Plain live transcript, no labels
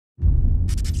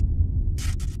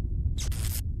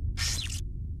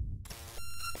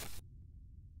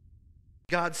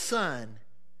God's Son,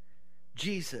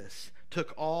 Jesus,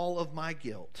 took all of my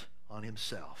guilt on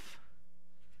himself.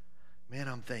 Man,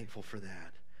 I'm thankful for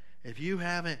that. If you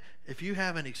haven't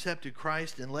accepted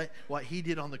Christ and let what he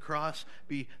did on the cross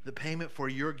be the payment for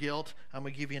your guilt, I'm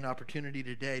going to give you an opportunity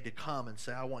today to come and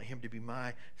say, I want him to be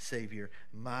my Savior,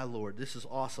 my Lord. This is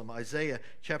awesome. Isaiah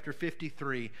chapter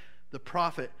 53, the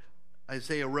prophet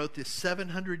Isaiah wrote this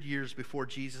 700 years before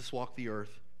Jesus walked the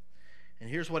earth. And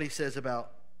here's what he says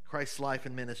about Christ's life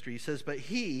and ministry. He says, but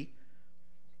he,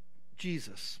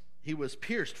 Jesus, he was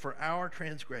pierced for our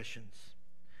transgressions.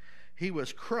 He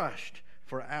was crushed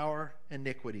for our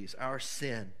iniquities, our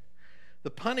sin.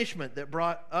 The punishment that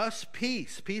brought us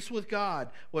peace with God,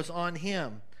 was on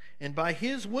him. And by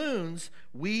his wounds,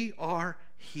 we are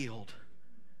healed.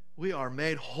 We are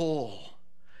made whole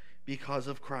because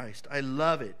of Christ. I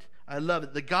love it. I love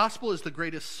it. The gospel is the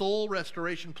greatest soul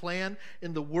restoration plan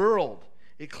in the world.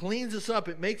 It cleans us up.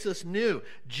 It makes us new.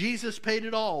 Jesus paid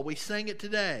it all. We sang it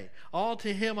today. All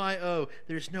to him I owe.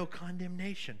 There's no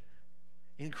condemnation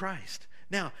in Christ.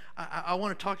 Now, I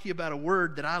want to talk to you about a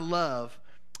word that I love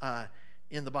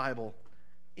in the Bible.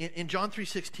 In John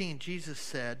 3:16, Jesus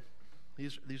said,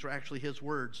 these were actually his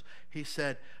words. He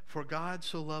said, for God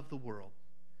so loved the world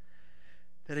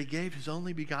that he gave his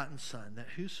only begotten Son, that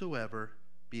whosoever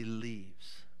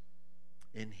believes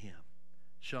in him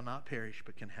shall not perish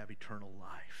but can have eternal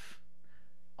life.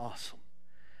 Awesome.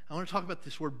 I want to talk about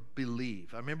this word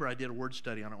believe. I remember I did a word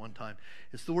study on it one time.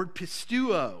 It's the word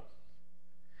pisteuo.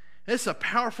 It's a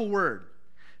powerful word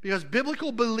because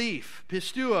biblical belief,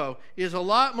 pisteuo, is a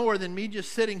lot more than me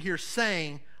just sitting here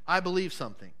saying, I believe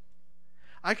something.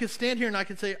 I can stand here and I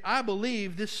can say, I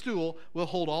believe this stool will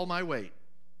hold all my weight.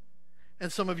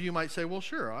 And some of you might say, well,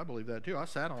 sure, I believe that too. I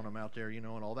sat on them out there, and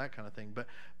all that kind of thing.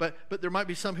 But there might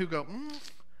be some who go,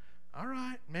 all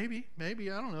right, maybe, I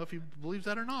don't know if he believes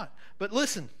that or not. But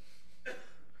listen,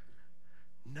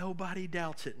 nobody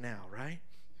doubts it now, right?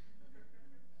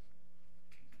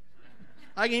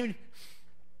 I can even,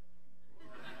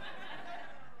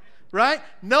 right?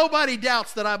 Nobody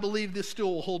doubts that I believe this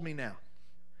stool will hold me now.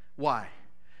 Why?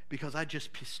 Because I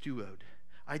just pisteuoed.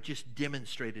 I just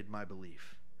demonstrated my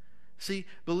belief. See,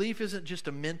 belief isn't just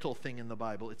a mental thing in the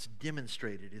Bible. It's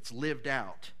demonstrated. It's lived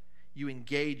out. You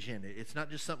engage in it. It's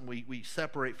not just something we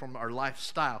separate from our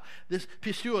lifestyle. This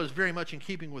pisteuo is very much in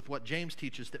keeping with what James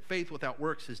teaches, that faith without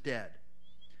works is dead.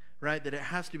 Right? That it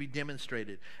has to be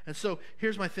demonstrated. And so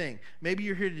here's my thing. Maybe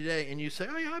you're here today and you say,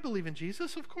 oh yeah, I believe in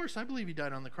Jesus. Of course, I believe he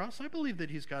died on the cross. I believe that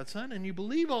he's God's Son. And you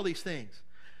believe all these things.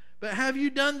 But have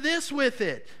you done this with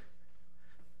it?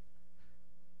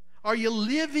 Are you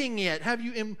living it? Have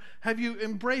you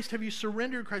embraced, have you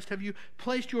surrendered Christ? Have you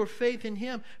placed your faith in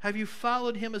him? Have you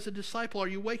followed him as a disciple? Are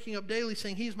you waking up daily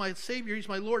saying, he's my Savior, he's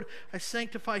my Lord, I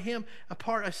sanctify him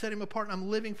apart, I set him apart, and I'm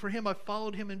living for him, I've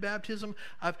followed him in baptism,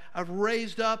 I've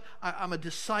raised up, I'm a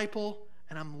disciple,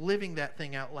 and I'm living that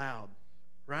thing out loud,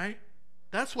 right?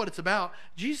 That's what it's about.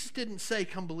 Jesus didn't say,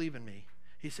 come believe in me.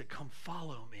 He said, come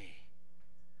follow me.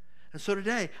 And so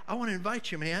today, I want to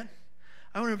invite you, man.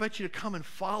 I want to invite you to come and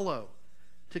follow,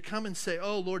 to come and say,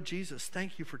 oh, Lord Jesus,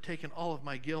 thank you for taking all of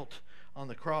my guilt on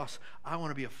the cross. I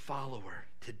want to be a follower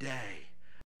today.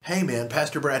 Hey man,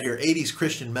 Pastor Brad here, 80s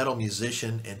Christian metal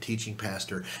musician and teaching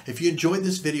pastor. If you enjoyed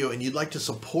this video and you'd like to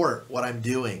support what I'm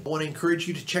doing, I want to encourage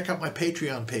you to check out my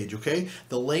Patreon page, okay?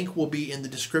 The link will be in the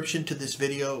description to this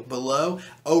video below.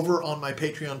 Over on my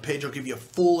Patreon page, I'll give you a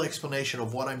full explanation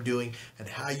of what I'm doing and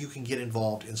how you can get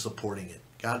involved in supporting it.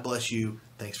 God bless you.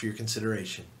 Thanks for your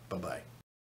consideration. Bye-bye.